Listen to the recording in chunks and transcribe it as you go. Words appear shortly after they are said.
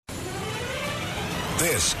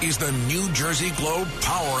This is the New Jersey Globe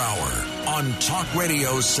Power Hour on Talk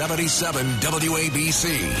Radio 77 WABC.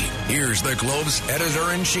 Here's the Globe's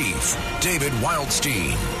editor-in-chief, David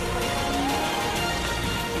Wildstein.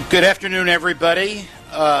 Good afternoon, everybody.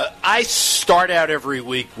 I start out every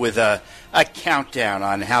week with a countdown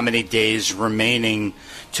on how many days remaining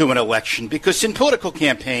to an election, because in political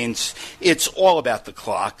campaigns, it's all about the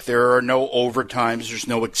clock. There are no overtimes. There's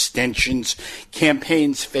no extensions.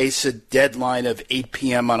 Campaigns face a deadline of 8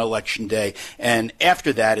 p.m. on Election Day, and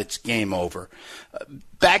after that, it's game over.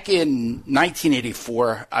 Back in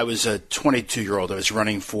 1984, I was a 22-year-old. I was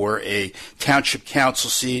running for a township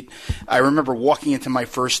council seat. I remember walking into my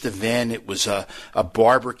first event. It was a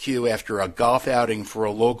barbecue after a golf outing for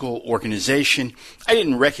a local organization. I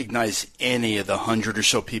didn't recognize any of the 100 or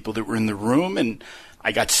so people that were in the room, and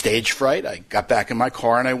I got stage fright. I got back in my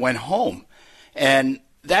car, and I went home. And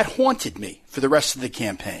that haunted me for the rest of the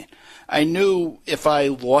campaign. I knew if I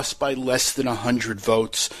lost by less than 100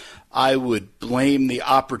 votes, I would blame the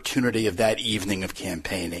opportunity of that evening of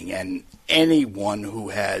campaigning, and anyone who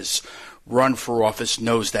has run for office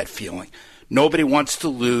knows that feeling. Nobody wants to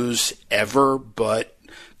lose ever, but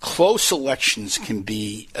close elections can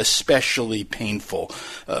be especially painful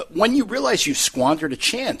when you realize you've squandered a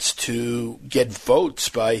chance to get votes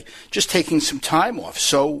by just taking some time off.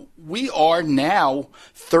 So we are now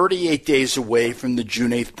 38 days away from the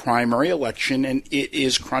June 8th primary election, and it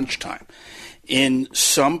is crunch time. In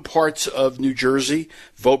some parts of New Jersey,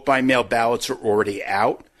 vote-by-mail ballots are already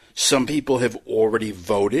out. Some people have already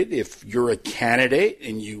voted. If you're a candidate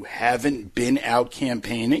and you haven't been out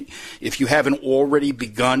campaigning, if you haven't already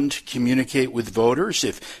begun to communicate with voters,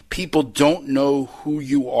 if people don't know who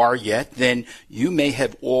you are yet, then you may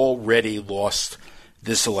have already lost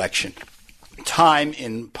this election. Time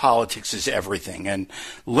in politics is everything. And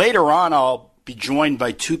later on, I'll be joined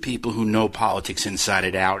by two people who know politics inside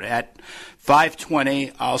and out. At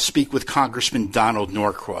 5:20, I'll speak with Congressman Donald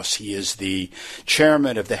Norcross. He is the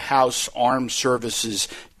chairman of the House Armed Services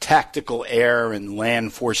Tactical Air and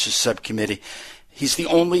Land Forces Subcommittee. He's the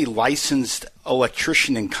only licensed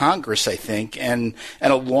electrician in Congress, I think, and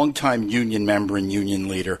a longtime union member and union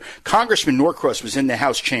leader. Congressman Norcross was in the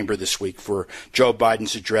House chamber this week for Joe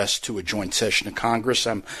Biden's address to a joint session of Congress.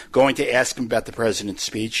 I'm going to ask him about the president's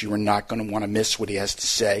speech. You are not going to want to miss what he has to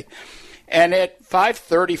say. And at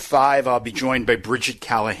 5:35, I'll be joined by Bridget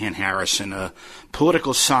Callahan Harrison, a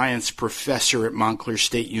political science professor at Montclair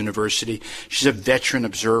State University. She's a veteran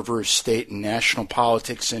observer of state and national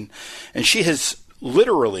politics, and she has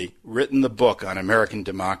literally written the book on American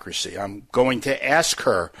democracy. I'm going to ask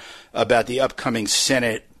her about the upcoming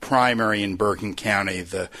Senate primary in Bergen County,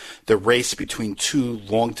 the race between two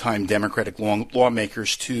longtime Democratic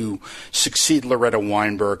lawmakers to succeed Loretta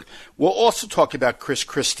Weinberg. We'll also talk about Chris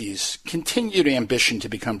Christie's continued ambition to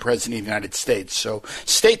become president of the United States. So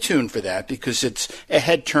stay tuned for that, because it's a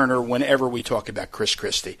head-turner whenever we talk about Chris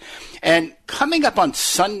Christie. And coming up on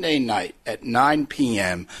Sunday night at 9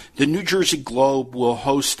 p.m., the New Jersey Globe will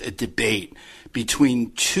host a debate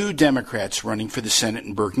between two Democrats running for the Senate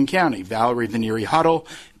in Bergen County, Valerie Venneri-Huddle,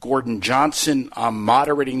 Gordon Johnson. I'm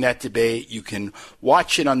moderating that debate. You can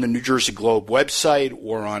watch it on the New Jersey Globe website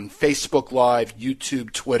or on Facebook Live,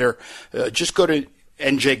 YouTube, Twitter. Just go to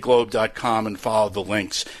njglobe.com and follow the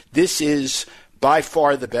links. This is by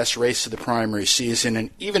far the best race of the primary season, and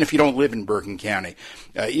even if you don't live in Bergen County,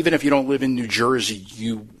 even if you don't live in New Jersey,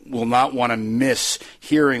 you will not want to miss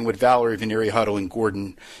hearing what Valerie Venneri-Huddle and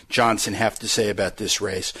Gordon Johnson have to say about this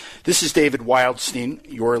race. This is David Wildstein.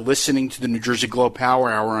 You're listening to the New Jersey Globe Power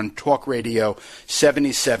Hour on Talk Radio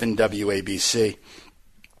 77 WABC.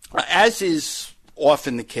 As is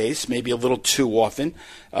often the case, maybe a little too often,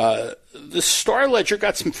 the Star-Ledger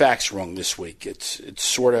got some facts wrong this week. It's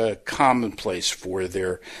sort of commonplace for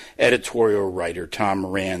their editorial writer, Tom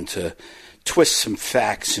Moran, to twist some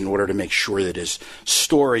facts in order to make sure that his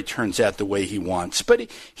story turns out the way he wants.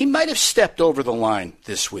 But he might have stepped over the line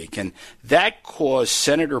this week, and that caused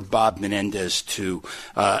Senator Bob Menendez to,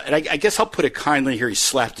 and I guess I'll put it kindly here, he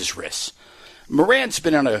slapped his wrists. Moran's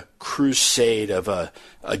been on a crusade of a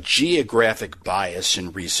geographic bias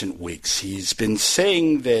in recent weeks. He's been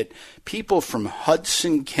saying that people from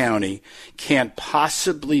Hudson County can't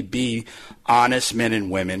possibly be honest men and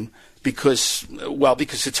women because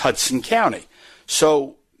it's Hudson County.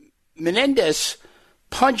 So Menendez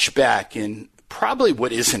punched back in probably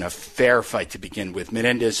what isn't a fair fight to begin with.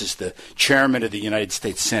 Menendez is the chairman of the United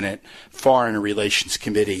States Senate Foreign Relations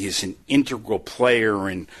Committee. He's an integral player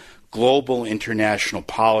in global international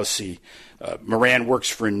policy. Moran works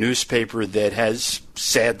for a newspaper that has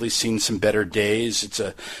sadly seen some better days.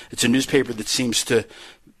 It's a newspaper that seems to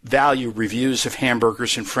value reviews of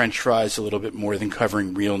hamburgers and French fries a little bit more than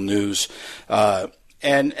covering real news.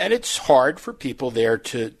 And it's hard for people there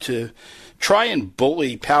to try and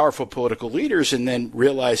bully powerful political leaders and then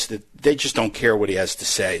realize that they just don't care what he has to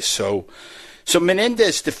say. So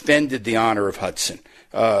Menendez defended the honor of Hudson,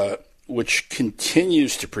 which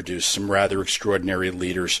continues to produce some rather extraordinary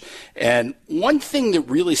leaders. And one thing that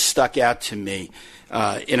really stuck out to me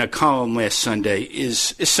in a column last Sunday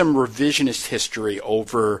is some revisionist history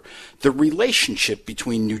over the relationship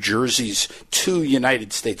between New Jersey's two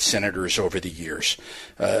United States senators over the years.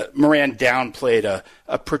 Moran downplayed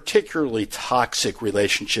a particularly toxic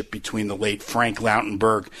relationship between the late Frank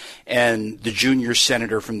Lautenberg and the junior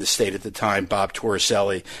senator from the state at the time, Bob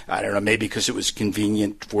Torricelli. I don't know, maybe because it was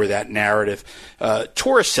convenient for that narrative.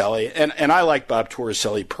 Torricelli, and I like Bob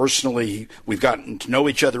Torricelli personally. We've gotten to know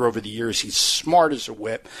each other over the years. He's smart as a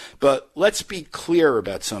whip. But let's be clear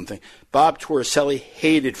about something. Bob Torricelli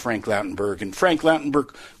hated Frank Lautenberg, and Frank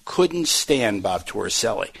Lautenberg couldn't stand Bob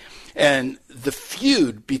Torricelli. And the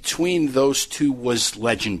feud between those two was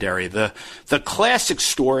legendary. The classic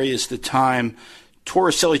story is the time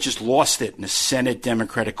Torricelli just lost it in a Senate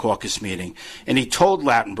Democratic Caucus meeting. And he told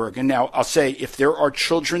Lautenberg, and now I'll say, if there are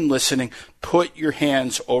children listening, put your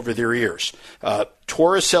hands over their ears.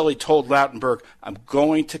 Torricelli told Lautenberg, I'm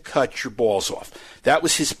going to cut your balls off. That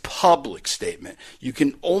was his public statement. You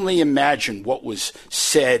can only imagine what was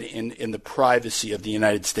said in the privacy of the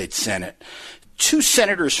United States Senate. Two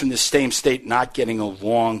senators from the same state not getting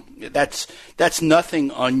along, that's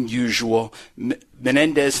nothing unusual.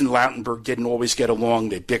 Menendez and Lautenberg didn't always get along.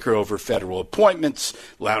 They bickered over federal appointments.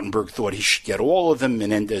 Lautenberg thought he should get all of them.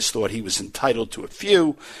 Menendez thought he was entitled to a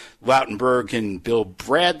few. Lautenberg and Bill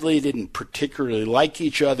Bradley didn't particularly like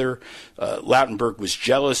each other. Lautenberg was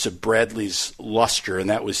jealous of Bradley's luster, and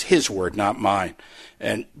that was his word, not mine.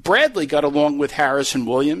 And Bradley got along with Harrison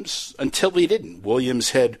Williams until he didn't.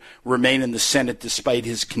 Williams had remained in the Senate despite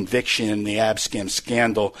his conviction in the Abscam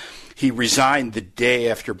scandal. He resigned the day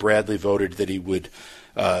after Bradley voted that he would,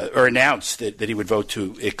 or announced that he would vote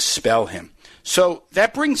to expel him. So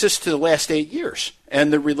that brings us to the last 8 years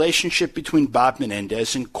and the relationship between Bob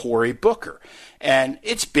Menendez and Cory Booker. And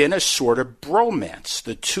it's been a sort of bromance.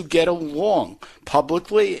 The two get along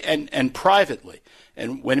publicly and privately.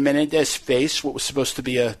 And when Menendez faced what was supposed to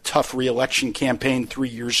be a tough re-election campaign 3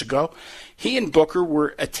 years ago, he and Booker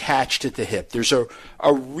were attached at the hip. There's a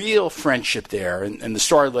real friendship there, and the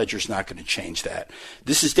Star Ledger's not going to change that.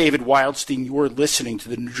 This is David Wildstein. You're listening to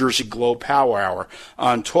the New Jersey Globe Power Hour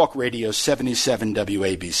on Talk Radio 77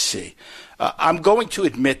 WABC. I'm going to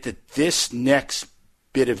admit that this next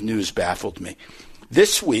bit of news baffled me.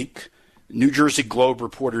 This week, New Jersey Globe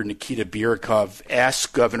reporter Nikita Bierikov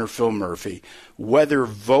asked Governor Phil Murphy whether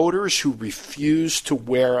voters who refuse to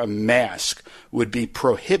wear a mask would be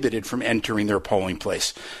prohibited from entering their polling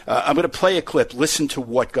place. I'm going to play a clip. Listen to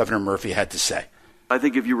what Governor Murphy had to say. I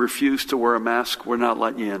think if you refuse to wear a mask, we're not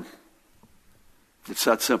letting you in. It's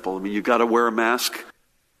that simple. I mean, you got to wear a mask.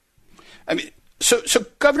 I mean, so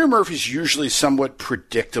Governor Murphy's usually somewhat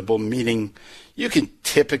predictable, meaning you can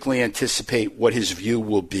typically anticipate what his view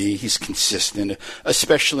will be. He's consistent,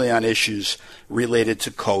 especially on issues related to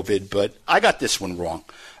COVID. But I got this one wrong.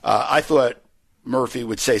 I thought Murphy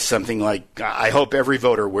would say something like, I hope every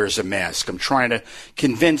voter wears a mask. I'm trying to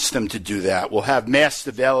convince them to do that. We'll have masks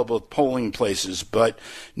available at polling places, but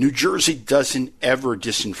New Jersey doesn't ever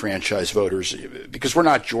disenfranchise voters because we're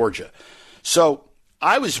not Georgia. So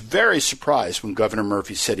I was very surprised when Governor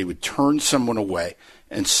Murphy said he would turn someone away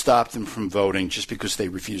and stop them from voting just because they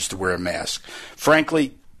refuse to wear a mask.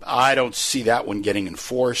 Frankly, I don't see that one getting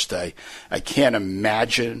enforced. I can't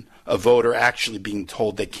imagine a voter actually being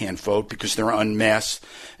told they can't vote because they're unmasked.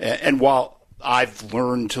 And while I've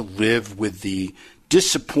learned to live with the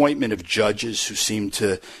disappointment of judges who seem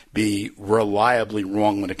to be reliably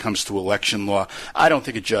wrong when it comes to election law, I don't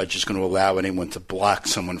think a judge is going to allow anyone to block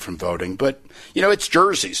someone from voting. But, it's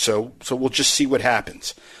Jersey, so we'll just see what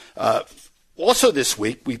happens. Also this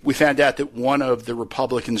week, we found out that one of the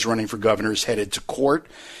Republicans running for governor is headed to court.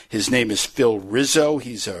 His name is Phil Rizzo.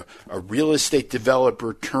 He's a real estate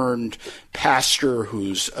developer turned pastor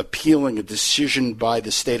who's appealing a decision by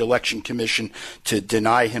the State Election Commission to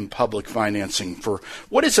deny him public financing for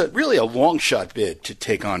what is really a long-shot bid to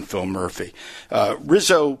take on Phil Murphy.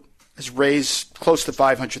 Rizzo has raised close to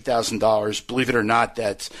 $500,000. Believe it or not,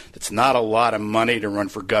 that's not a lot of money to run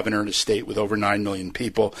for governor in a state with over 9 million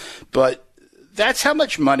people. But that's how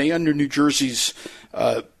much money under New Jersey's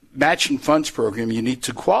matching funds program, you need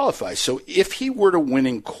to qualify. So if he were to win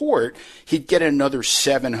in court, he'd get another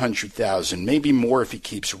 $700,000, maybe more if he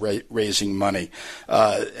keeps raising money.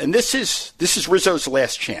 And this is Rizzo's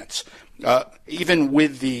last chance. Even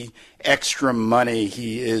with the extra money,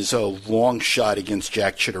 he is a long shot against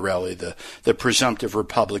Jack Ciattarelli, the presumptive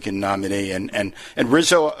Republican nominee. And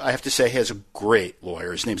Rizzo, I have to say, has a great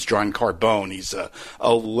lawyer. His name's John Carbone. He's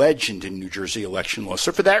a legend in New Jersey election law.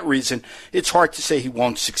 So for that reason, it's hard to say he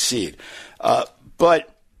won't succeed.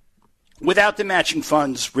 But without the matching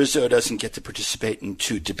funds, Rizzo doesn't get to participate in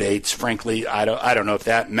 2 debates. Frankly, I don't know if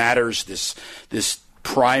that matters. This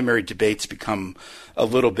primary debates become a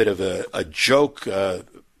little bit of a joke.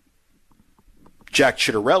 Jack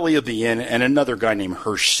Ciattarelli will be in, and another guy named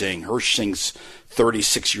Hirsch Singh. Hirsch Singh's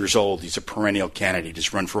 36 years old. He's a perennial candidate.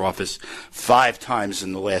 He's run for office 5 times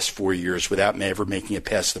in the last 4 years without ever making it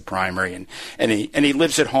past the primary. And he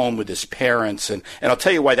lives at home with his parents. And I'll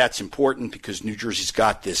tell you why that's important, because New Jersey's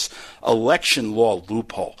got this election law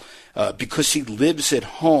loophole. Because he lives at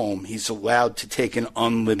home, he's allowed to take an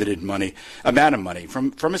unlimited amount of money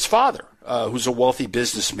from his father, who's a wealthy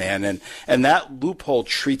businessman, and that loophole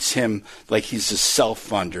treats him like he's a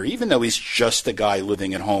self-funder, even though he's just a guy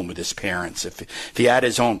living at home with his parents. If he had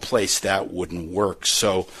his own place, that wouldn't work.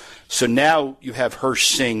 So now you have Hirsch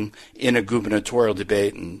Singh in a gubernatorial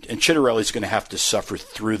debate, and Ciattarelli's going to have to suffer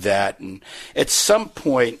through that. And at some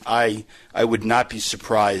point, I would not be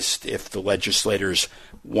surprised if the legislators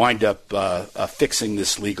wind up fixing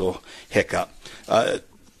this legal hiccup.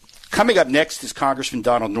 Coming up next is Congressman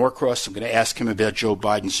Donald Norcross. I'm going to ask him about Joe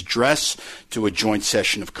Biden's address to a joint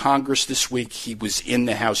session of Congress this week. He was in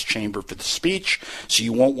the House chamber for the speech, so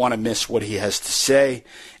you won't want to miss what he has to say.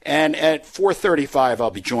 And at 4:35, I'll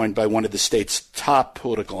be joined by one of the state's top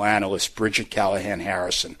political analysts, Bridget Callahan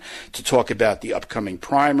Harrison, to talk about the upcoming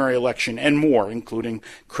primary election and more, including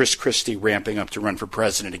Chris Christie ramping up to run for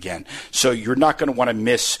president again. So you're not going to want to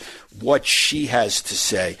miss what she has to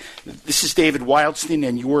say. This is David Wildstein,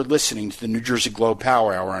 and you're listening to the New Jersey Globe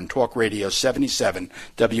Power Hour on Talk Radio 77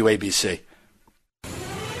 WABC.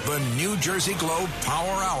 The New Jersey Globe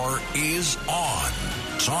Power Hour is on.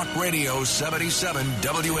 Talk Radio 77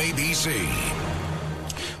 WABC.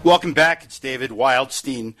 Welcome back. It's David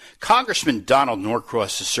Wildstein. Congressman Donald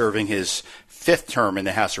Norcross is serving his 5th term in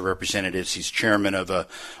the House of Representatives. He's chairman of a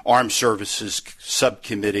armed services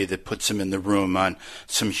subcommittee that puts him in the room on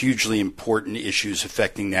some hugely important issues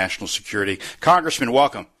affecting national security. Congressman,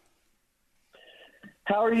 welcome.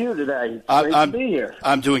 How are you today? Great to be here.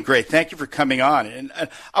 I'm doing great. Thank you for coming on. And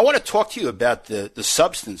I want to talk to you about the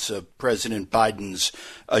substance of President Biden's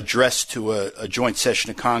address to a joint session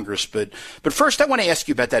of Congress. But first, I want to ask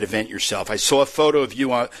you about that event yourself. I saw a photo of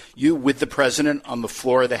you with the president on the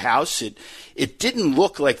floor of the House. It didn't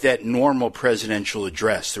look like that normal presidential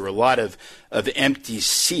address. There were a lot of empty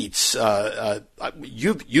seats.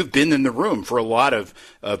 You've been in the room for a lot of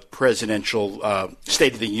presidential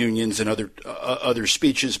State of the Unions and other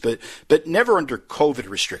speeches, but never under COVID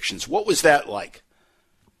restrictions. What was that like?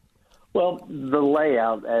 Well, the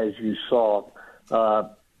layout, as you saw,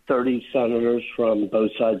 30 senators from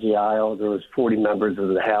both sides of the aisle. There was 40 members of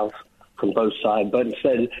the House from both sides, but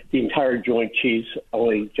instead the entire Joint Chiefs,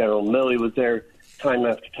 only General Milley was there. Time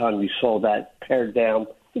after time we saw that pared down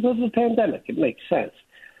because of the pandemic. It makes sense.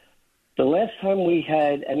 The last time we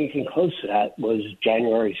had anything close to that was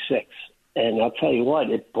January 6th. And I'll tell you what,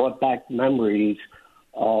 it brought back memories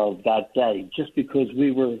of that day just because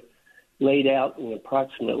we were laid out in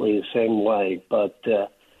approximately the same way. But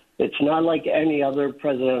it's not like any other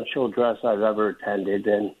presidential address I've ever attended.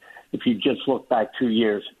 And if you just look back 2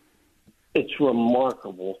 years, it's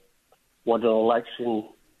remarkable what an election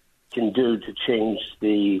can do to change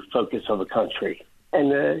the focus of a country.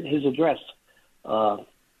 And his address.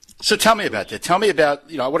 So tell me about that. Tell me about,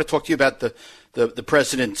 I want to talk to you about the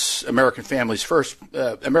president's American Families First,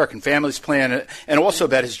 American Families Plan, and also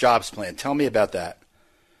about his jobs plan. Tell me about that.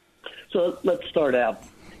 So let's start out.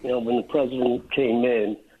 When the president came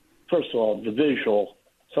in, first of all, the visual,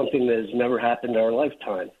 something that has never happened in our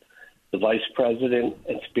lifetime. The vice president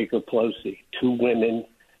and Speaker Pelosi, 2 women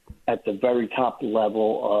at the very top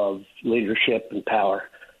level of leadership and power.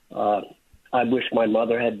 I wish my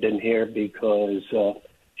mother had been here because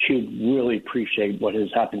she'd really appreciate what has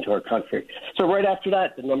happened to our country. So right after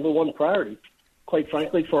that, the number one priority, quite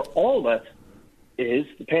frankly, for all of us is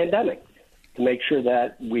the pandemic, to make sure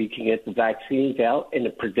that we can get the vaccines out in a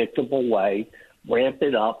predictable way, ramp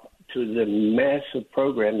it up to the massive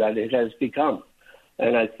program that it has become.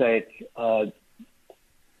 And I think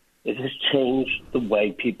it has changed the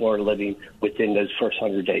way people are living within those first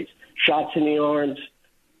 100 days. Shots in the arms,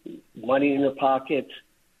 money in their pockets,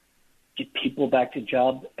 get people back to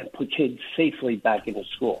job, and put kids safely back into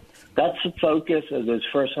school. That's the focus of those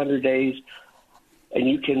first 100 days, and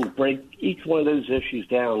you can break each one of those issues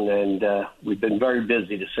down, and we've been very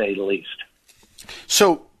busy, to say the least.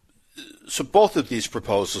 So both of these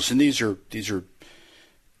proposals, and these are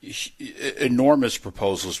enormous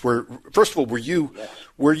proposals. First of all,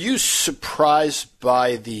 were you surprised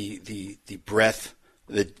by the breadth,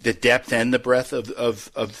 the depth and the breadth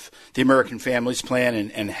of the American Families Plan,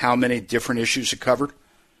 and how many different issues it covered?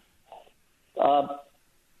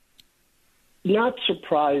 Not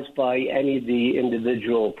surprised by any of the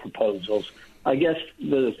individual proposals. I guess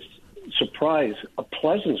the surprise, a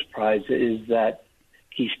pleasant surprise, is that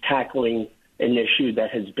he's tackling an issue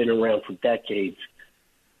that has been around for decades,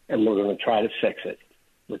 and we're going to try to fix it.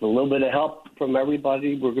 With a little bit of help from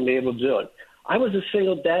everybody, we're going to be able to do it. I was a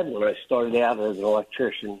single dad when I started out as an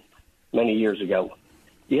electrician many years ago.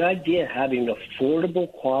 The idea of having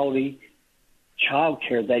affordable, quality child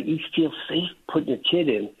care that you feel safe putting your kid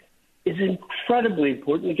in is incredibly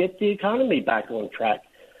important to get the economy back on track.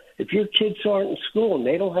 If your kids aren't in school and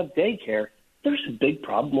they don't have daycare, there's a big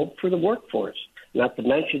problem for the workforce, not to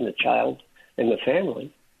mention the child and the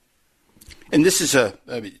family. And this is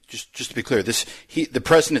just to be clear, the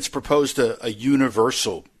president's proposed a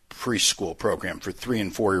universal preschool program for 3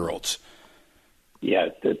 and 4-year-olds. Yeah,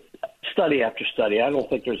 study after study, I don't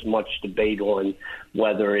think there's much debate on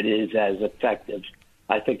whether it is as effective.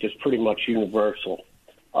 I think it's pretty much universal.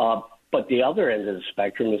 But the other end of the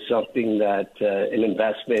spectrum is something that an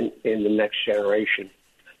investment in the next generation,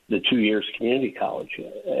 the 2 years community college.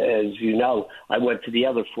 As you know, I went to the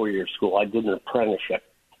other 4-year school. I did an apprenticeship.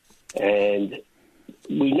 And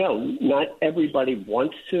we know not everybody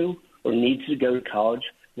wants to or needs to go to college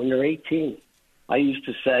when they're 18. I used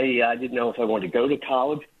to say I didn't know if I wanted to go to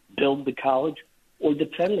college, build the college, or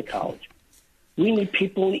defend the college. We need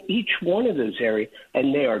people in each one of those areas,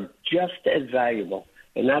 and they are just as valuable.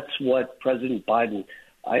 And that's what President Biden,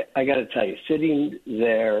 I got to tell you, sitting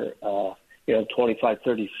there, 25,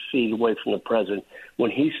 30 feet away from the president,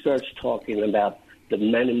 when he starts talking about the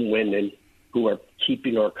men and women who are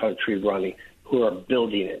keeping our country running, who are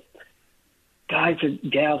building it, guys and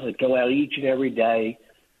gals that go out each and every day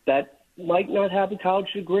that might not have a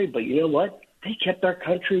college degree, but you know what? They kept our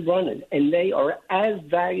country running, and they are as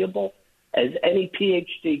valuable as any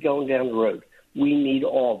PhD going down the road. We need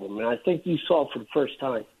all of them. And I think you saw for the first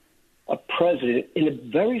time a president, in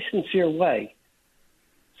a very sincere way,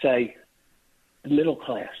 say, the middle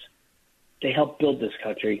class, they helped build this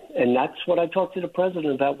country. And that's what I talked to the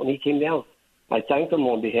president about when he came down. I thanked him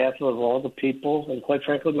on behalf of all the people, and quite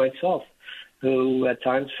frankly myself, who at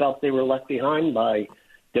times felt they were left behind by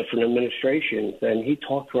different administrations. And he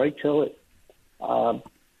talked right to it.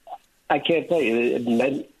 I can't tell you, it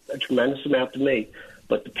meant a tremendous amount to me.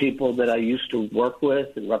 But the people that I used to work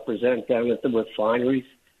with and represent down at the refineries,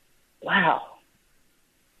 wow,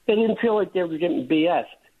 they didn't feel like they were getting BS.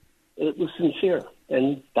 It was sincere,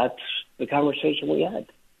 and that's the conversation we had.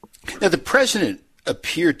 Now, the president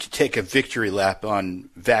appeared to take a victory lap on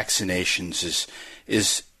vaccinations.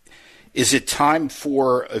 Is it time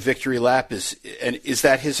for a victory lap? Is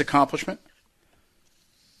that his accomplishment?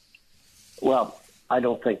 Well, I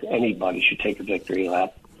don't think anybody should take a victory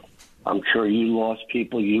lap. I'm sure you lost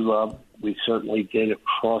people you love. We certainly did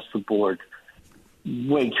across the board.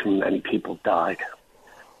 Way too many people died.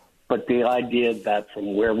 But the idea that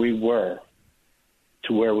from where we were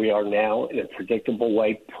to where we are now in a predictable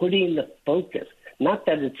way, putting the focus, not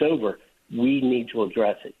that it's over, we need to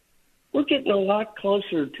address it. We're getting a lot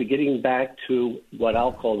closer to getting back to what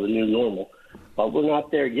I'll call the new normal, but we're not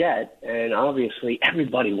there yet, and obviously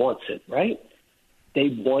everybody wants it, right? They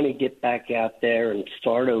want to get back out there and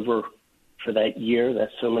start over for that year that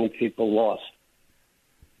so many people lost.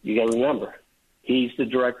 You got to remember, he's the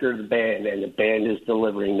director of the band, and the band is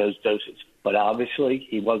delivering those doses. But obviously,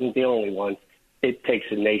 he wasn't the only one. It takes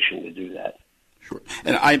a nation to do that. Sure.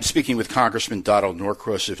 And I'm speaking with Congressman Donald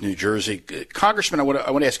Norcross of New Jersey. Congressman, I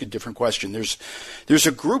want to ask a different question. There's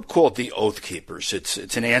a group called the Oath Keepers.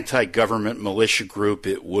 It's an anti-government militia group.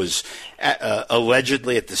 It was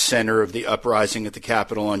allegedly at the center of the uprising at the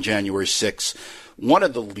Capitol on January 6th. One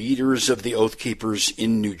of the leaders of the Oath Keepers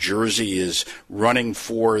in New Jersey is running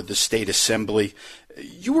for the state assembly.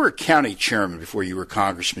 You were a county chairman before you were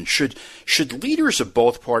congressman. Should leaders of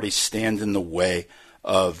both parties stand in the way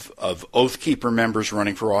of Oath Keeper members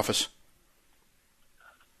running for office?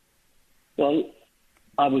 Well,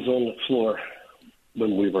 I was on the floor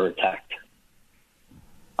when we were attacked.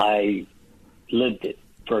 I lived it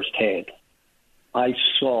firsthand. I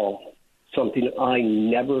saw something I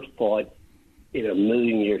never thought in a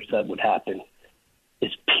million years that would happen.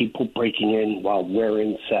 is people breaking in while we're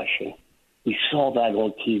in session. We saw that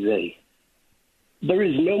on TV. There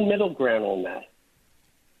is no middle ground on that.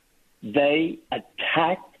 They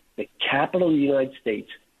attacked the Capitol of the United States,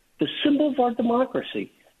 the symbol of our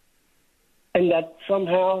democracy, and that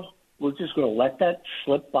somehow we're just going to let that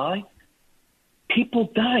slip by? People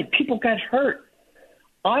died. People got hurt.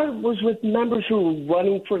 I was with members who were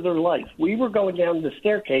running for their life. We were going down the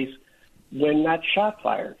staircase when that shot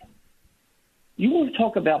fired. You want to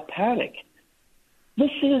talk about panic.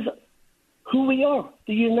 This is who we are,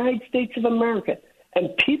 the United States of America,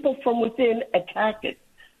 and people from within attack it.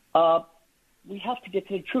 We have to get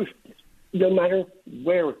to the truth, no matter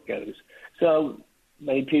where it goes. So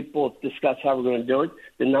many people discuss how we're going to do it.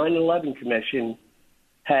 The 9/11 Commission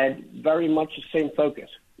had very much the same focus.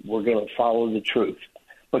 We're going to follow the truth.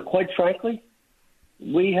 But quite frankly,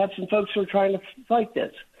 we have some folks who are trying to fight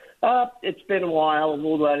this. It's been a while, and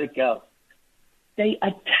we'll let it go. They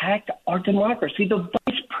attacked our democracy. The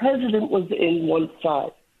vice president was in one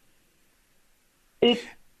side.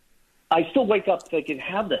 I still wake up thinking,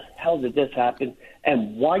 how the hell did this happen?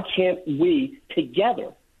 And why can't we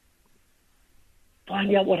together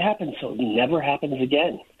find out what happened so it never happens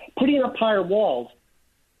again? Putting up higher walls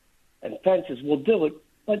and fences will do it,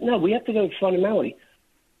 but no, we have to go fundamentally.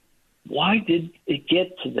 Why did it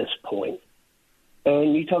get to this point?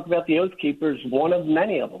 And you talk about the Oath Keepers, one of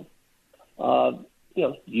many of them.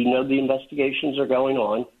 You know the investigations are going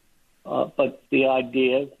on, but the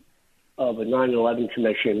idea of a 9/11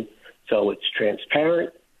 Commission, so it's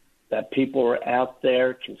transparent, that people are out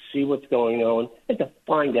there, can see what's going on, and to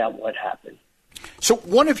find out what happened. So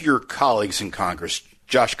one of your colleagues in Congress,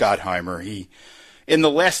 Josh Gottheimer, he, in the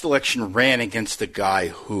last election, ran against a guy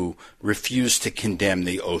who refused to condemn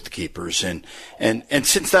the Oath Keepers. And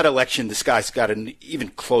since that election, this guy's gotten even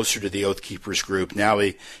closer to the Oath Keepers group. Now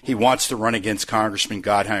he wants to run against Congressman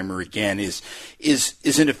Gottheimer again.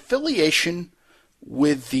 Is an affiliation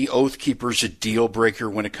with the Oath Keepers a deal breaker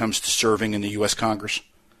when it comes to serving in the U.S. Congress?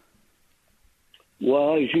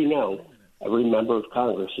 Well, as you know, every member of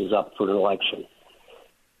Congress is up for an election.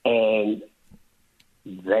 And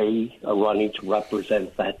they are running to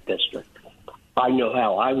represent that district. I know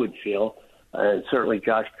how I would feel, and certainly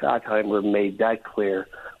Josh Gottheimer made that clear.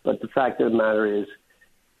 But the fact of the matter is,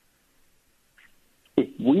 if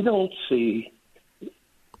we don't see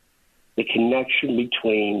the connection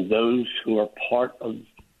between those who are part of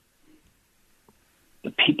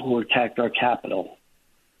the people who attacked our Capitol,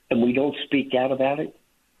 and we don't speak out about it,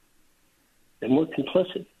 then we're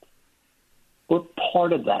complicit. We're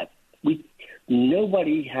part of that.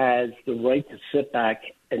 Nobody has the right to sit back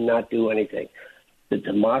and not do anything. The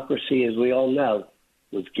democracy, as we all know,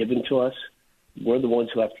 was given to us. We're the ones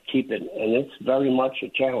who have to keep it, and it's very much a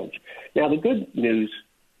challenge. Now, the good news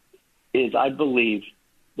is I believe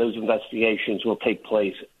those investigations will take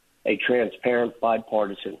place, a transparent,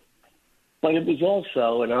 bipartisan. But it was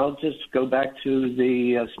also, and I'll just go back to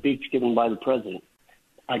the speech given by the president,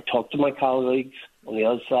 I talked to my colleagues on the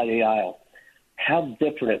other side of the aisle, how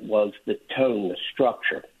different it was, the tone, the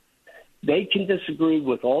structure. They can disagree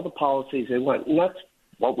with all the policies they want, and that's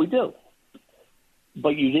what we do.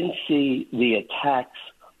 But you didn't see the attacks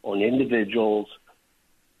on individuals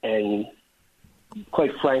and,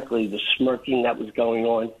 quite frankly, the smirking that was going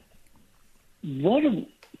on. What a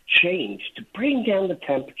change to bring down the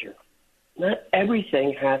temperature. Not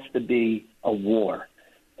everything has to be a war.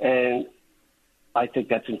 And I think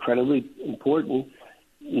that's incredibly important,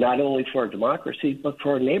 not only for our democracy, but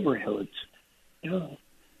for our neighborhoods. You know,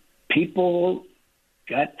 people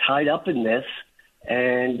got tied up in this,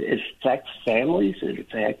 and it affects families, it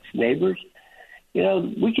affects neighbors. You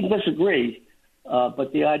know, we can disagree,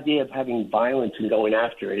 but the idea of having violence and going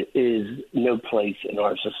after it is no place in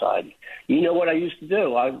our society. You know what I used to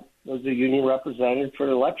do? I was a union representative for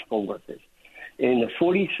electrical workers. In the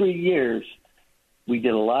 43 years, we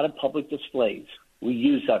did a lot of public displays. We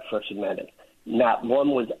used that First Amendment. Not one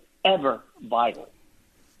was ever violent.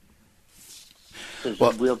 There's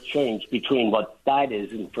a real change between what that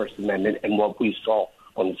is in the First Amendment and what we saw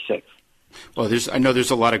on the 6th. Well, I know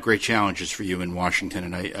there's a lot of great challenges for you in Washington,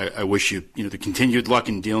 and I wish you the continued luck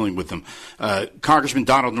in dealing with them. Congressman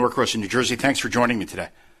Donald Norcross in New Jersey, thanks for joining me today.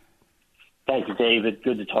 Thank you, David.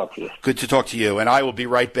 Good to talk to you. Good to talk to you. And I will be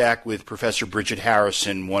right back with Professor Bridget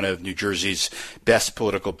Harrison, one of New Jersey's best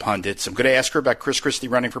political pundits. I'm going to ask her about Chris Christie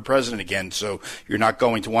running for president again, so you're not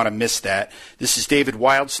going to want to miss that. This is David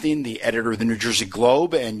Wildstein, the editor of the New Jersey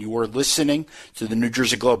Globe, and you are listening to the New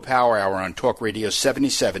Jersey Globe Power Hour on Talk Radio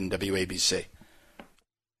 77 WABC.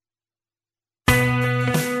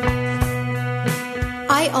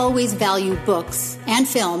 I always value books and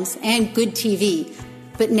films and good TV.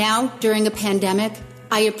 But now, during a pandemic,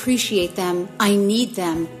 I appreciate them, I need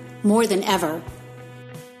them, more than ever.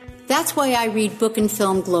 That's why I read Book and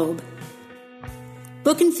Film Globe.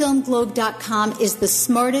 Bookandfilmglobe.com is the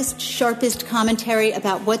smartest, sharpest commentary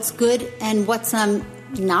about what's good and what's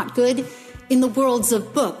not good in the worlds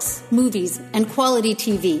of books, movies, and quality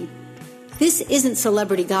TV. This isn't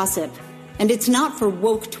celebrity gossip, and it's not for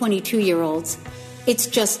woke 22-year-olds. It's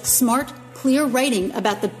just smart, clear writing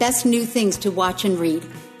about the best new things to watch and read.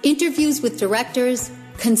 Interviews with directors,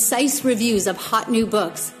 concise reviews of hot new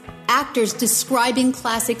books, actors describing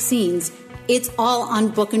classic scenes. It's all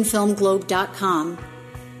on bookandfilmglobe.com.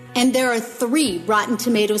 And there are 3 Rotten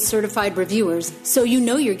Tomatoes certified reviewers, so you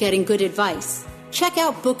know you're getting good advice. Check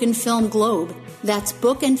out Book and Film Globe. That's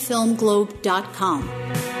bookandfilmglobe.com.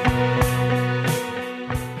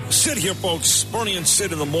 Sid here, folks. Bernie and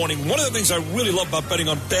Sid in the morning. One of the things I really love about betting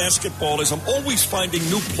on basketball is I'm always finding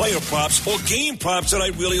new player props or game props that I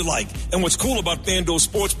really like. And what's cool about FanDuel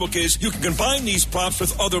Sportsbook is you can combine these props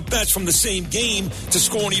with other bets from the same game to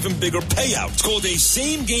score an even bigger payout. It's called a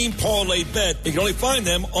same-game parlay bet. You can only find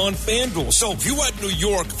them on FanDuel. So if you had New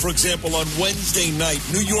York, for example, on Wednesday night,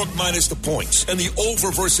 New York minus the points, and the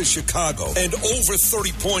over versus Chicago, and over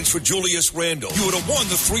 30 points for Julius Randle, you would have won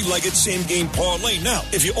the 3-legged same-game parlay. Now,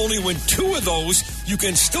 if you only win 2 of those, you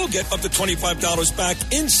can still get up to $25 back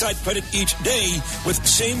inside credit each day with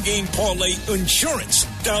same-game parlay insurance.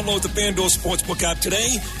 Download the FanDuel Sportsbook app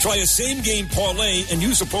today, try a same-game parlay, and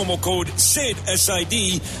use the promo code SID,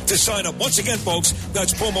 S-I-D, to sign up. Once again, folks,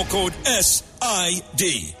 that's promo code SID.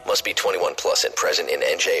 Must be 21 plus and present in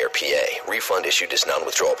NJ or PA. Refund issued as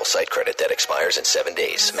non-withdrawable site credit that expires in 7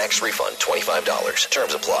 days. Max refund $25.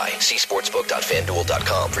 Terms apply. See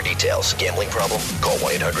sportsbook.fanduel.com for details. Gambling problem? Call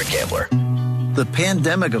 1-800-GAMBLER. The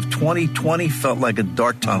pandemic of 2020 felt like a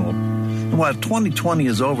dark tunnel. And while 2020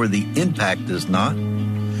 is over, the impact is not.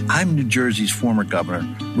 I'm New Jersey's former governor,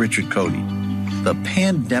 Richard Codey. The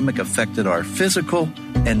pandemic affected our physical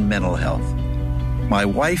and mental health. My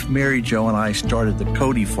wife, Mary Jo, and I started the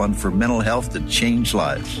Codey Fund for mental health to change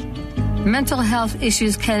lives. Mental health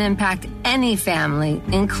issues can impact any family,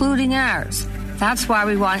 including ours. That's why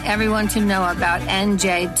we want everyone to know about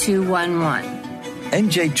NJ211.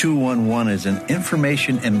 NJ211 is an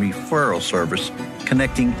information and referral service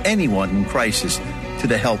connecting anyone in crisis to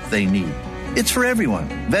the help they need. It's for everyone,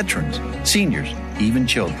 veterans, seniors, even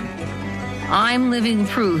children. I'm living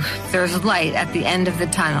proof there's light at the end of the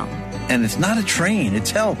tunnel. And it's not a train,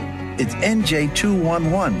 it's help. It's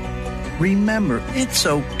NJ211. Remember, it's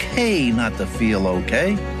okay not to feel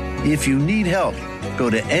okay. If you need help, go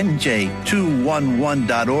to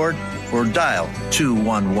NJ211.org or dial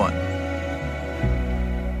 211.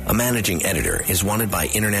 A managing editor is wanted by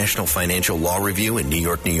International Financial Law Review in New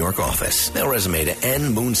York office. Mail resume to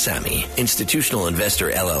N. Moonsamy, Institutional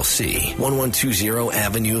Investor LLC, 1120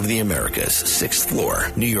 Avenue of the Americas, 6th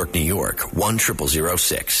floor, New York,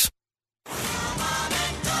 10006.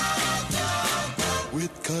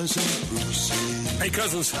 With Cousin Brucey. Hey,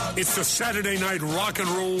 cousins, it's the Saturday night rock and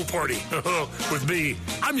roll party. With me,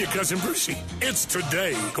 I'm your cousin Brucey. It's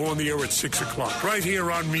today. Go on the air at 6 o'clock, right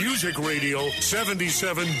here on Music Radio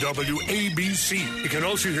 77 WABC. You can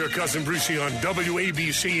also hear Cousin Brucey on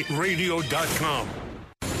WABCRadio.com.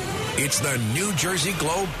 It's the New Jersey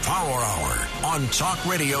Globe Power Hour on Talk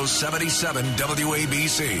Radio 77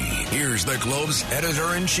 WABC. Here's the Globe's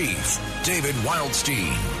editor-in-chief, David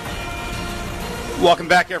Wildstein. Welcome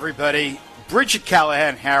back, everybody. Bridget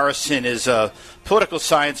Callahan Harrison is a political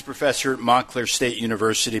science professor at Montclair State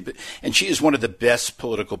University, and she is one of the best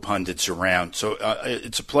political pundits around. So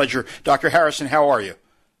it's a pleasure. Dr. Harrison, how are you?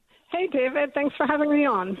 Hey, David. Thanks for having me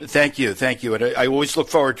on. Thank you. And I always look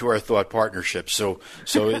forward to our thought partnership. So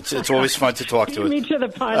it's always fun to talk to. Me to the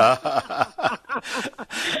punch.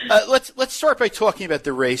 Let's start by talking about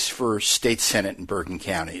the race for state senate in Bergen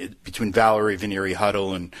County between Valerie Venneri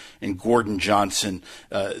Huddle and Gordon Johnson.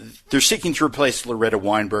 They're seeking to replace Loretta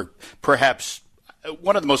Weinberg, perhaps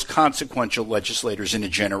one of the most consequential legislators in a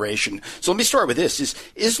generation. So let me start with this: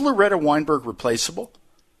 is Loretta Weinberg replaceable?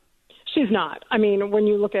 She's not. I mean, when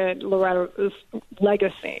you look at Loretta's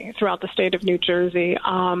legacy throughout the state of New Jersey,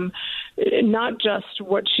 not just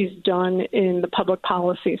what she's done in the public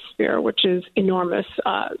policy sphere, which is enormous,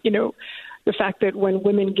 the fact that when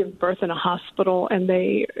women give birth in a hospital and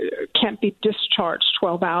they can't be discharged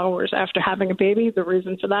 12 hours after having a baby, the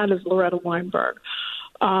reason for that is Loretta Weinberg.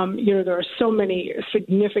 There are so many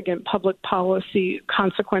significant public policy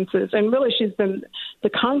consequences, and really she's been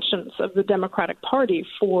the conscience of the Democratic Party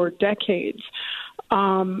for decades.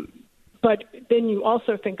 But then you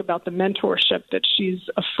also think about the mentorship that she's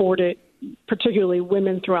afforded, particularly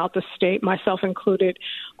women throughout the state, myself included,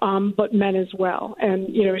 but men as well.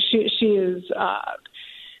 And, she is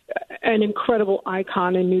an incredible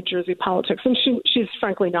icon in New Jersey politics, and she's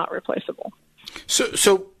frankly not replaceable.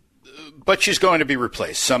 But she's going to be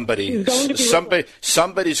replaced. Somebody's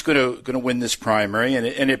going to win this primary,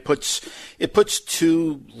 and it puts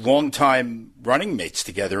two longtime running mates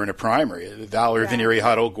together in a primary: Valerie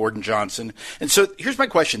Venneri-Huddle, Gordon Johnson. And so here's my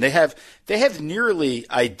question: they have nearly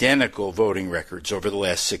identical voting records over the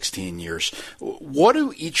last 16 years. What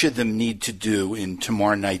do each of them need to do in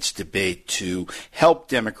tomorrow night's debate to help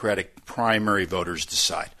Democratic primary voters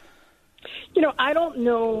decide? I don't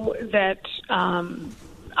know that.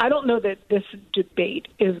 I don't know that this debate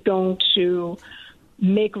is going to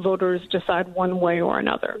make voters decide one way or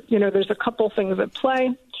another. There's a couple things at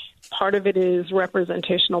play. Part of it is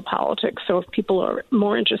representational politics. So if people are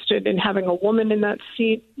more interested in having a woman in that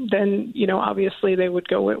seat, then, obviously they would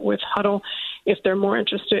go with Huddle. If they're more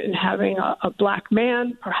interested in having a black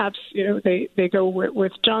man, perhaps, they go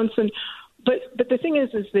with Johnson. But the thing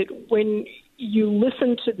is that when you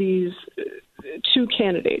listen to these two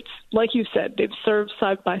candidates, like you said, they've served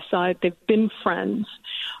side by side, they've been friends,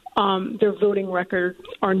 their voting records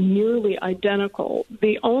are nearly identical.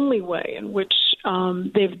 The only way in which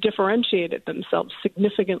they've differentiated themselves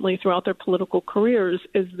significantly throughout their political careers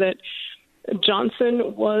is that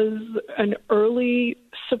Johnson was an early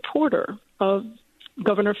supporter of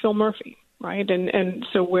Governor Phil Murphy, right? And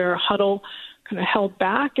so where Huddle kind of held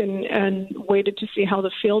back and waited to see how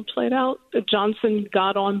the field played out, Johnson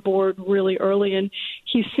got on board really early, and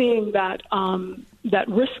he's seeing that that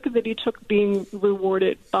risk that he took being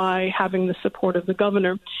rewarded by having the support of the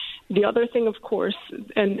governor. The other thing, of course,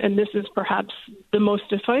 and this is perhaps the most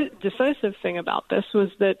decisive thing about this, was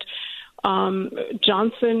that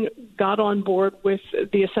Johnson got on board with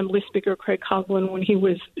the Assembly Speaker Craig Coughlin when he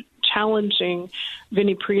was challenging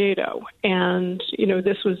Vinnie Prieto. And,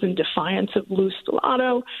 this was in defiance of Lou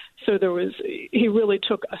Stellato. So he really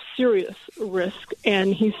took a serious risk,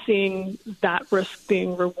 and he's seeing that risk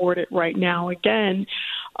being rewarded right now again,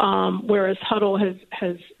 whereas Huddle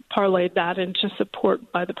has parlayed that into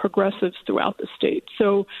support by the progressives throughout the state.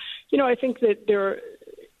 So, I think that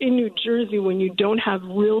in New Jersey, when you don't have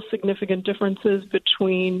real significant differences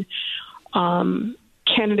between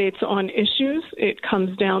candidates on issues, it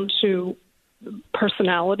comes down to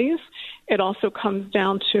personalities. It also comes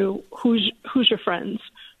down to who's your friends,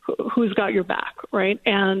 who's got your back, right?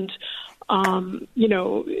 And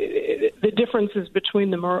the differences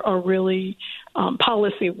between them are really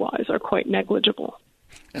policy-wise are quite negligible.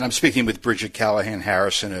 And I'm speaking with Bridget Callahan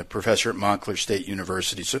Harrison, a professor at Montclair State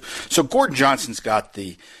University. So Gordon Johnson's got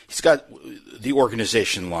the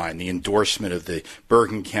organization line, the endorsement of the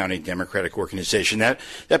Bergen County Democratic Organization. That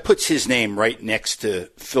puts his name right next to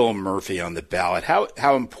Phil Murphy on the ballot.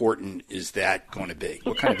 How important is that going to be?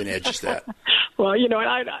 What kind of an edge is that? Well,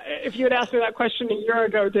 if you had asked me that question a year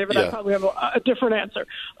ago, David, I'd probably have a different answer.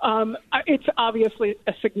 It's obviously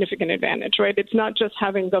a significant advantage, right? It's not just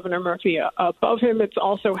having Governor Murphy above him. It's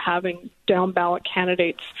also having down-ballot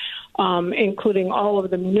candidates, including all of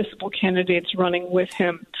the municipal candidates running with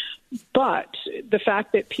him. But the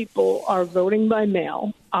fact that people are voting by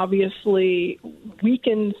mail obviously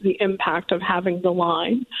weakens the impact of having the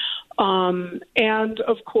line. And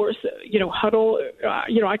of course, Huddle,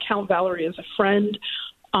 I count Valerie as a friend.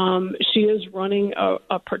 She is running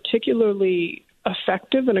a particularly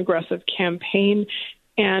effective and aggressive campaign.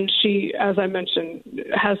 And she, as I mentioned,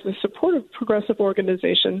 has the support of progressive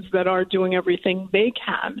organizations that are doing everything they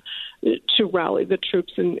can to rally the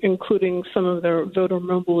troops, including some of their voter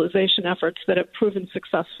mobilization efforts that have proven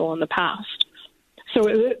successful in the past. So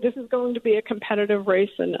this is going to be a competitive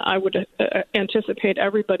race, and I would anticipate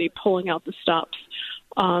everybody pulling out the stops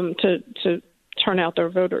to turn out their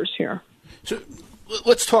voters here. So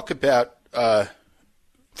let's talk about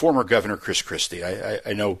former Governor Chris Christie.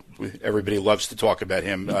 I know everybody loves to talk about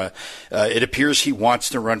him. It appears he wants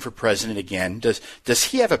to run for president again. Does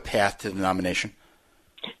he have a path to the nomination?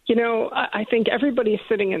 I think everybody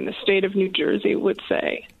sitting in the state of New Jersey would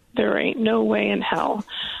say there ain't no way in hell.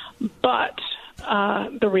 But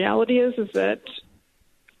the reality is that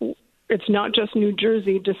it's not just New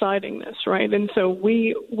Jersey deciding this, right? And so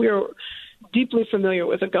we're deeply familiar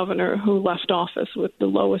with a governor who left office with the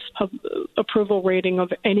lowest approval rating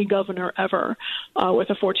of any governor ever, with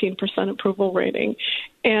a 14% approval rating.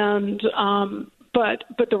 And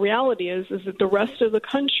but the reality is that the rest of the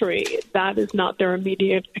country, that is not their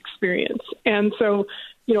immediate experience. And so,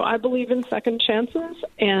 I believe in second chances.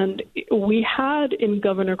 And we had in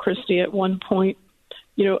Governor Christie at one point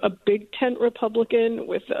a big tent Republican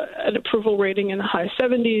with an approval rating in the high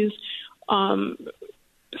 70s,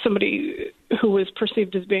 somebody who was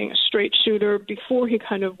perceived as being a straight shooter before he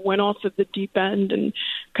kind of went off at the deep end and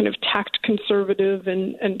kind of tacked conservative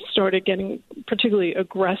and started getting particularly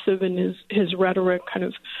aggressive in his rhetoric, kind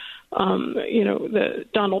of, the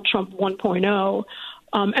Donald Trump 1.0,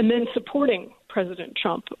 and then supporting President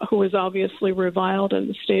Trump, who was obviously reviled in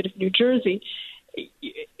the state of New Jersey.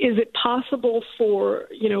 Is it possible for,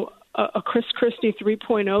 a Chris Christie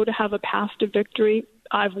 3.0 to have a path to victory?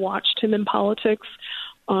 I've watched him in politics.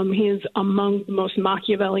 He is among the most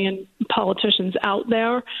Machiavellian politicians out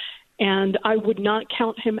there, and I would not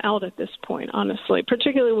count him out at this point, honestly,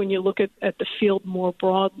 particularly when you look at the field more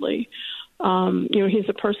broadly. He's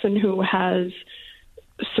a person who has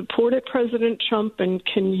supported President Trump and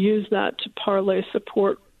can use that to parlay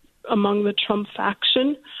support among the Trump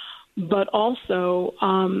faction, but also,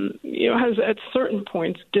 has at certain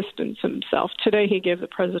points distanced himself. Today he gave the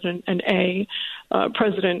president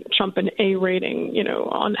President Trump an A rating,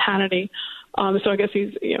 on Hannity. So I guess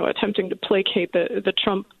he's, attempting to placate the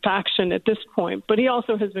Trump faction at this point. But he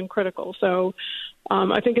also has been critical. So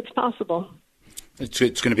I think it's possible. It's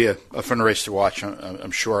going to be a fun race to watch,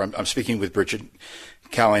 I'm sure. I'm speaking with Bridget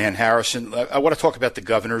Callahan Harrison. I want to talk about the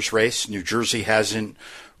governor's race. New Jersey hasn't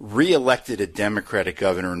re-elected a Democratic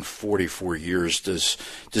governor in 44 years. Does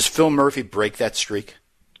Phil Murphy break that streak?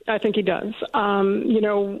 I think he does.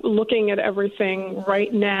 Looking at everything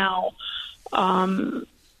right now, Governor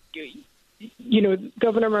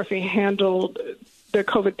Murphy handled the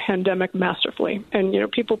COVID pandemic masterfully.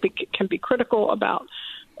 And, people can be critical about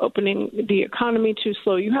opening the economy too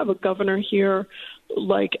slow. You have a governor here,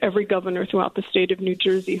 like every governor throughout the state of New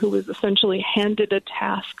Jersey, who was essentially handed a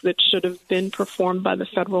task that should have been performed by the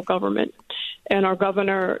federal government. And our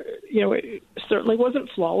governor, it certainly wasn't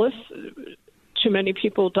flawless. Too many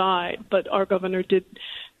people died, but our governor did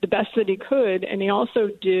the best that he could, and he also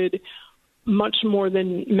did much more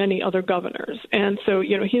than many other governors. And so,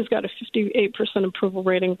 he's got a 58% approval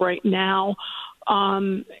rating right now.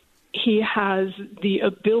 He has the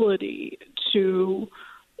ability to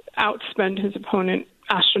outspend his opponent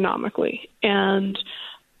astronomically. And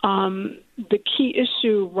the key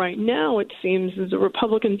issue right now, it seems, is the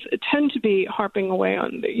Republicans tend to be harping away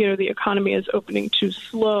on, the economy is opening too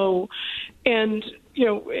slow. And,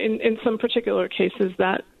 in some particular cases,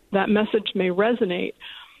 that message may resonate.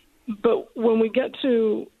 But when we get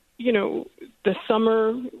to, the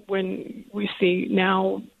summer, when we see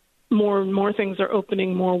now more and more things are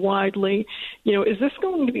opening more widely, is this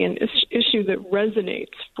going to be an issue that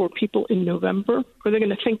resonates for people in November? Are they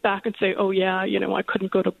going to think back and say, oh, yeah, I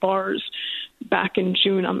couldn't go to bars back in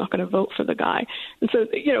June, I'm not going to vote for the guy? And so,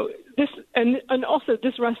 this and also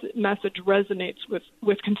this message resonates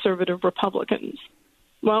with conservative Republicans.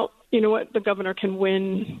 Well, you know what? The governor can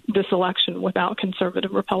win this election without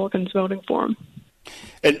conservative Republicans voting for him.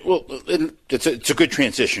 And it's a good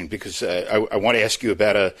transition because I want to ask you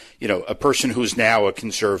about a person who's now a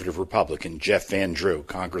conservative Republican, Jeff Van Drew,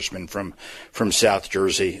 congressman from South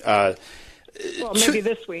Jersey. Maybe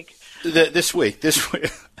this week. This week. That's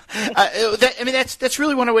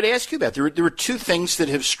really what I would ask you about. There were two things that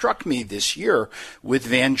have struck me this year with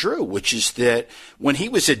Van Drew, which is that when he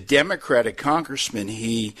was a Democratic congressman,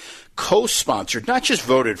 he co-sponsored, not just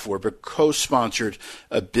voted for, but co-sponsored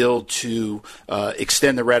a bill to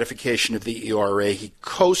extend the ratification of the ERA. He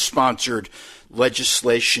co-sponsored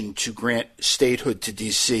legislation to grant statehood to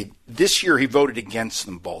D.C. This year, he voted against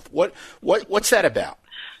them both. What's that about?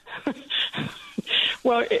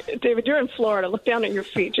 Well, David, you're in Florida. Look down at your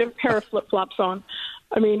feet. You have a pair of flip-flops on.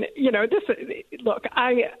 I mean,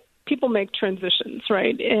 people make transitions,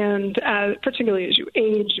 right? And particularly as you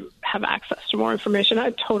age, you have access to more information.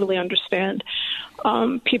 I totally understand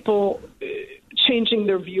people changing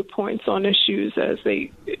their viewpoints on issues as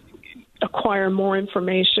they acquire more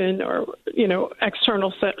information or,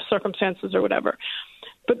 external circumstances or whatever.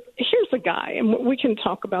 But here's a guy, and we can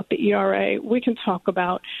talk about the ERA. We can talk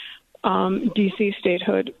about D.C.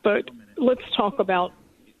 statehood, but let's talk about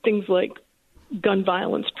things like gun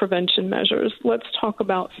violence prevention measures. Let's talk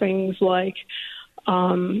about things like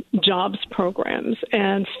jobs programs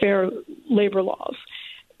and fair labor laws.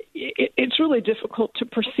 It's really difficult to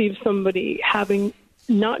perceive somebody having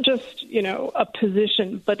not just, a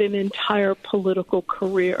position, but an entire political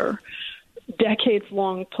career,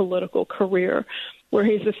 decades-long political career, where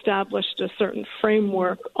he's established a certain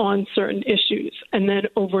framework on certain issues, and then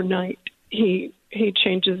overnight he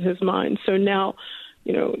changes his mind. So now,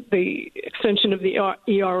 the extension of the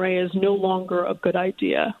ERA is no longer a good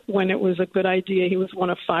idea. When it was a good idea, he was one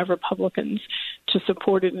of 5 Republicans to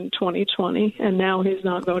support it in 2020, and now he's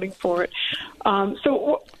not voting for it.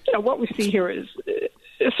 So what we see here is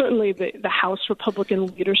certainly the House Republican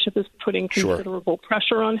leadership is putting considerable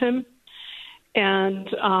pressure on him. And,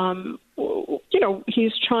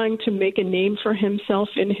 he's trying to make a name for himself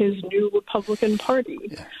in his new Republican Party.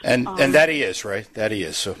 Yeah. And that he is, right? That he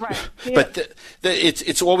is. So, right. But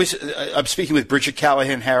it's always, I'm speaking with Bridget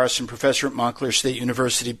Callahan Harrison, professor at Montclair State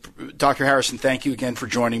University. Dr. Harrison, thank you again for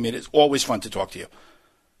joining me. It's always fun to talk to you.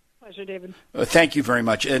 Pleasure, David. Thank you very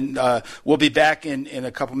much. And we'll be back in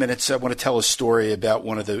a couple minutes. I want to tell a story about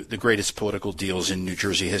one of the greatest political deals in New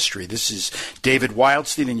Jersey history. This is David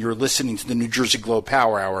Wildstein, and you're listening to the New Jersey Globe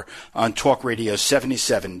Power Hour on Talk Radio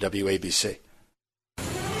 77 WABC.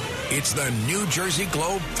 It's the New Jersey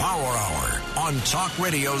Globe Power Hour on Talk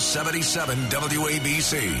Radio 77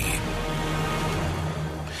 WABC.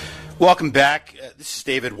 Welcome back. This is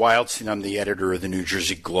David Wildstein. I'm the editor of the New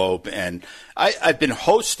Jersey Globe, and I've been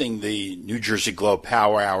hosting the New Jersey Globe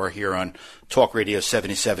Power Hour here on Talk Radio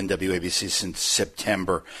 77 WABC since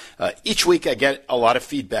September. Each week I get a lot of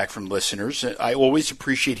feedback from listeners. I always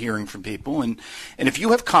appreciate hearing from people. And if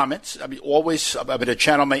you have comments, I'm going to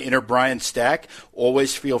channel my inner Brian Stack.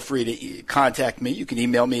 Always feel free to contact me. You can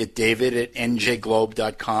email me at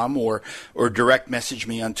david@njglobe.com or direct message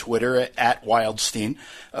me on Twitter at Wildstein.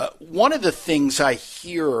 One of the things I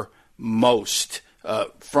hear most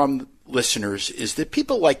from listeners is that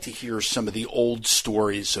people like to hear some of the old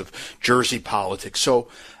stories of Jersey politics. So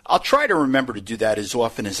I'll try to remember to do that as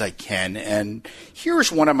often as I can. And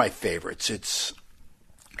here's one of my favorites. It's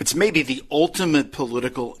maybe the ultimate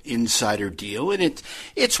political insider deal, and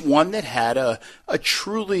it's one that had a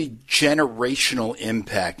truly generational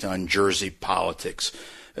impact on Jersey politics.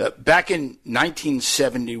 Back in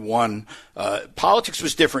 1971, politics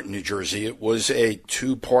was different in New Jersey. It was a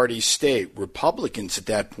two-party state. Republicans at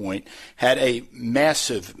that point had a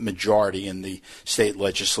massive majority in the state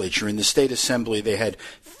legislature. In the state assembly, they had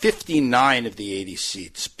 59 of the 80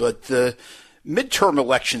 seats. But the midterm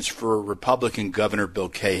elections for Republican Governor Bill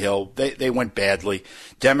Cahill, they went badly.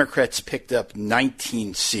 Democrats picked up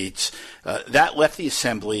 19 seats. That left the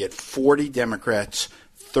assembly at 40 Democrats,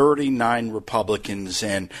 39 Republicans,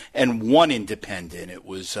 and one independent. It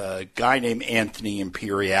was a guy named Anthony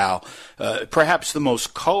Imperial, perhaps the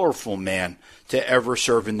most colorful man to ever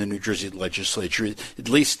serve in the New Jersey legislature, at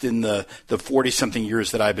least in the 40-something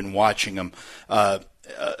years that I've been watching him. I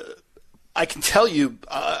can tell you,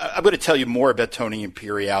 I'm going to tell you more about Tony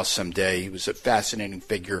Imperial someday. He was a fascinating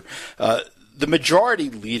figure. The majority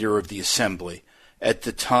leader of the assembly at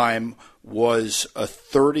the time was a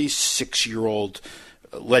 36-year-old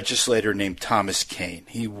legislator named Thomas Kean.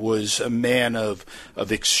 He was a man of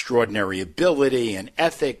extraordinary ability and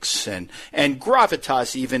ethics and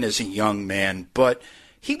gravitas even as a young man, but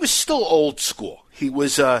he was still old school. He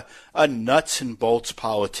was a nuts and bolts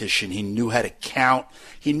politician. He knew how to count.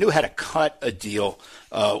 He knew how to cut a deal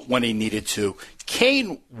when he needed to.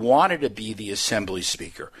 Kean wanted to be the assembly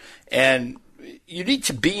speaker, and you need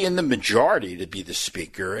to be in the majority to be the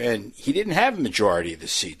speaker, and he didn't have a majority of the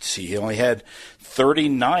seats. He only had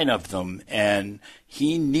 39 of them, and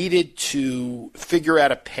he needed to figure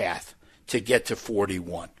out a path to get to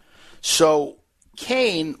 41. So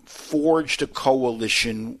Kean forged a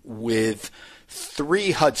coalition with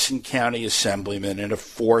 3 Hudson County assemblymen and a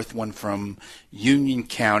 4th one from Union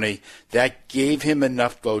County. That gave him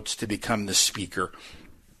enough votes to become the speaker.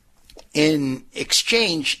 In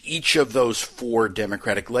exchange, each of those 4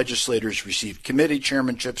 Democratic legislators received committee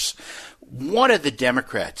chairmanships. One of the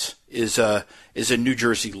Democrats is a New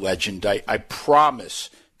Jersey legend. I promise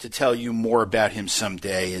to tell you more about him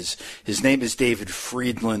someday. His name is David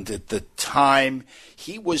Friedland. At the time,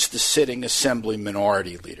 he was the sitting assembly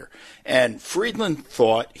minority leader. And Friedland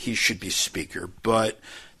thought he should be speaker, but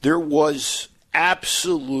there was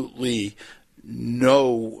absolutely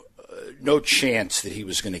no chance that he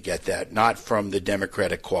was going to get that, not from the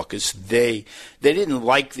Democratic caucus. They didn't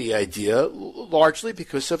like the idea, largely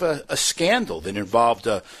because of a scandal that involved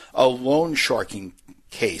a loan sharking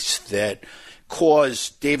case that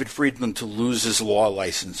caused David Friedland to lose his law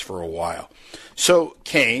license for a while. So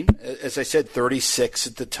Kean, as I said, 36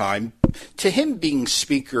 at the time, to him being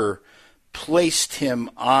speaker placed him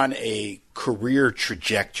on a career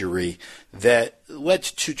trajectory that led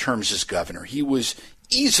to 2 terms as governor. He was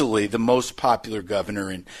easily the most popular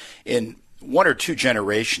governor in 1 or 2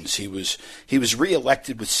 generations. He was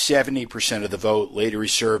reelected with 70% of the vote. Later, he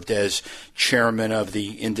served as chairman of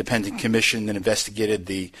the independent commission that investigated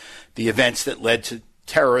the events that led to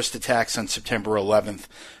terrorist attacks on September 11th.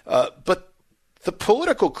 But the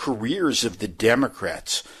political careers of the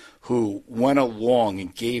Democrats who went along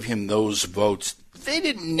and gave him those votes they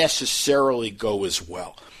didn't necessarily go as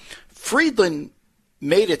well. Friedland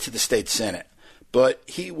made it to the state Senate, but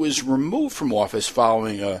he was removed from office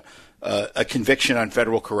following a conviction on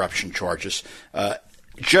federal corruption charges.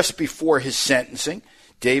 Just before his sentencing,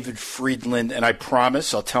 David Friedland, and I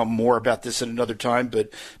promise I'll tell more about this at another time,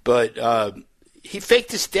 but he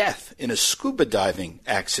faked his death in a scuba diving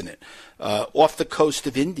accident off the coast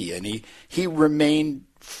of India, and he remained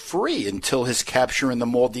free until his capture in the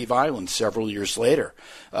Maldive Islands several years later.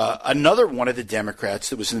 Another one of the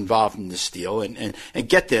Democrats that was involved in this deal, and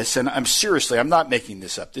get this, and I'm not making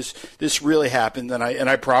this up. This really happened, and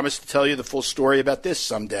I promise to tell you the full story about this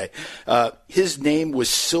someday. His name was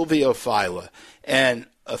Silvio Failla, and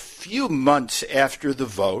a few months after the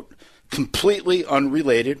vote, completely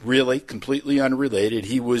unrelated,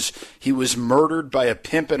 he was murdered by a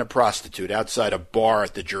pimp and a prostitute outside a bar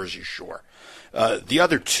at the Jersey Shore. The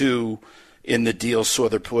other two in the deal saw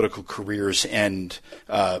their political careers end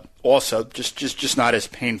also just not as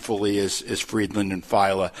painfully as Friedland and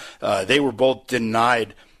Failla. They were both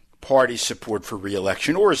denied party support for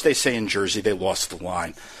re-election, or as they say in Jersey, they lost the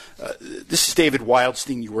line. This is David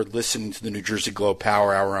Wildstein. You are listening to the New Jersey Globe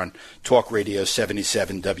Power Hour on Talk Radio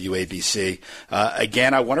 77 WABC.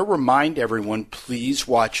 Again, I want to remind everyone, please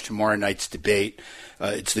watch tomorrow night's debate.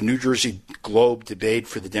 It's the New Jersey Globe debate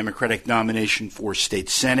for the Democratic nomination for state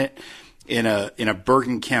Senate in a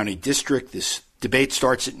Bergen County district. This debate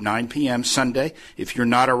starts at 9 p.m. Sunday. If you're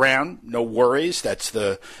not around, no worries. That's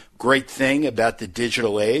the great thing about the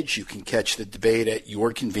digital age. You can catch the debate at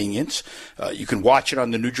your convenience. You can watch it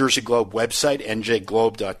on the New Jersey Globe website,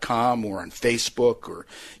 njglobe.com, or on Facebook or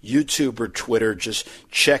YouTube or Twitter. Just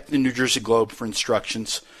check the New Jersey Globe for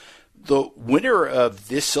instructions. The winner of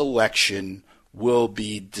this election will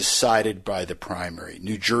be decided by the primary.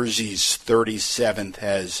 New Jersey's 37th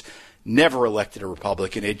has never elected a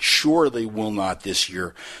Republican. It surely will not this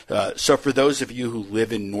year. So for those of you who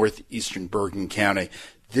live in northeastern Bergen County,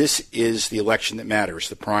 this is the election that matters,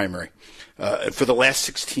 the primary. For the last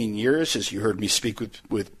 16 years, as you heard me speak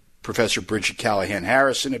with Professor Bridget Callahan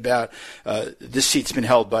Harrison about, this seat's been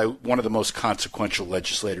held by one of the most consequential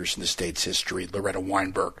legislators in the state's history, Loretta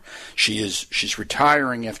Weinberg. She's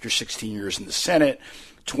retiring after 16 years in the Senate,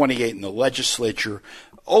 28 in the legislature.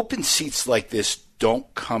 Open seats like this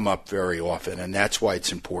don't come up very often, and that's why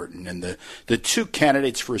it's important. And the two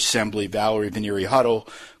candidates for Assembly, Valerie Venneri-Huddle,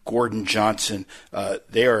 Gordon Johnson,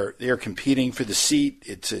 they are competing for the seat.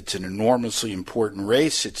 It's an enormously important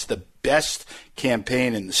race. It's the best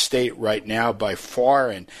campaign in the state right now by far,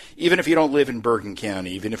 and even if you don't live in Bergen County,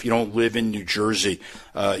 even if you don't live in New Jersey,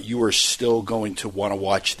 you are still going to want to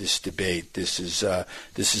watch this debate. This is a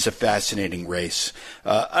fascinating race.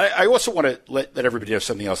 I also want to let everybody know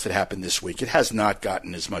something else that happened this week. It has not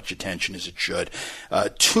gotten as much attention as it should.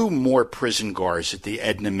 Two more prison guards at the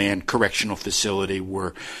Edna Mann Correctional Facility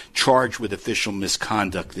were charged with official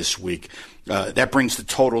misconduct this week. That brings the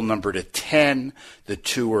total number to 10. The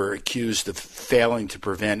two are accused of failing to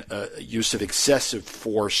prevent use of excessive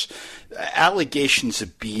force, allegations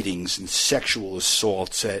of beatings and sexual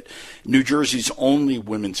assaults at New Jersey's only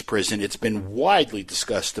women's prison. It's been widely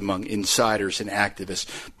discussed among insiders and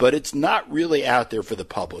activists, but it's not really out there for the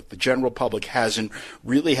public. The general public hasn't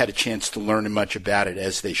really had a chance to learn much about it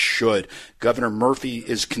as they should. Governor Murphy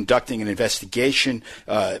is conducting an investigation.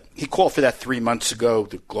 He called for that 3 months ago.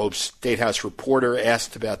 The Globe State House reporter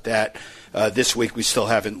asked about that. This week we still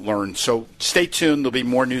haven't learned. So stay tuned. There'll be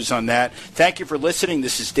more news on that. Thank you for listening.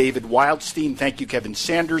 This is David Wildstein. Thank you, Kevin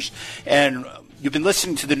Sanders. And you've been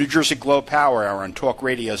listening to the New Jersey Globe Power Hour on Talk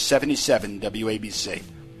Radio 77 WABC.